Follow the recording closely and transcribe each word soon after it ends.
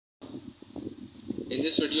In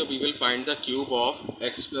this video we will find the cube of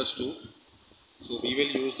x plus 2. So we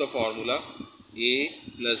will use the formula a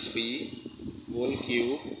plus b whole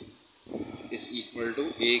cube is equal to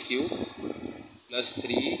a cube plus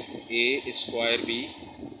 3a square b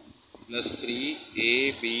plus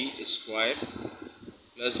 3ab square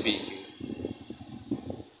plus b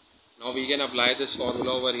cube. Now we can apply this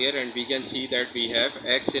formula over here and we can see that we have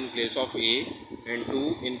x in place of a and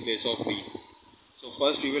 2 in place of b. So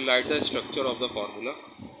first we will write the structure of the formula.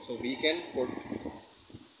 So we can put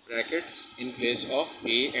brackets in place of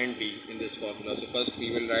a and b in this formula. So first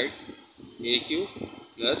we will write a cube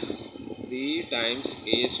plus 3 times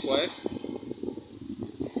a square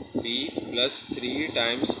b plus 3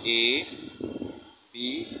 times a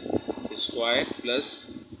b square plus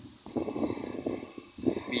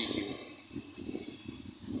b cube.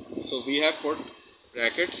 So we have put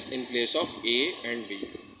brackets in place of a and b.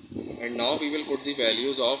 And now we will put the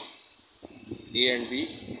values of a and b.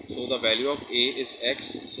 So the value of a is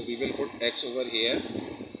x. So we will put x over here,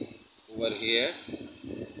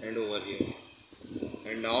 and over here.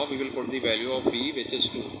 And now we will put the value of b, which is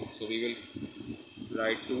 2. So we will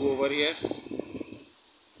write 2 over here,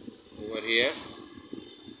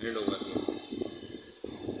 and over here.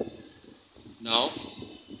 Now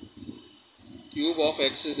cube of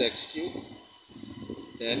x is x cube.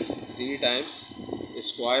 Then 3 times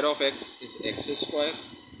square of x is x square,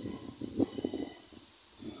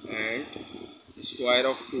 and square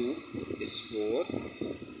of 2 is 4,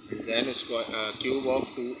 and then cube of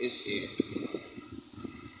 2 is 8.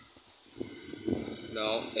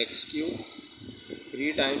 Now x cube,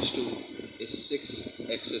 3 times 2 is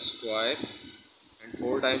 6x square, and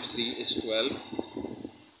 4 times 3 is 12.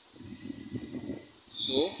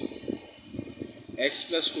 So x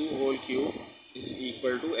plus 2 whole cube is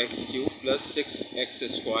equal to x cube plus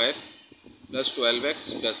 6x square plus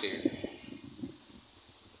 12x plus 8.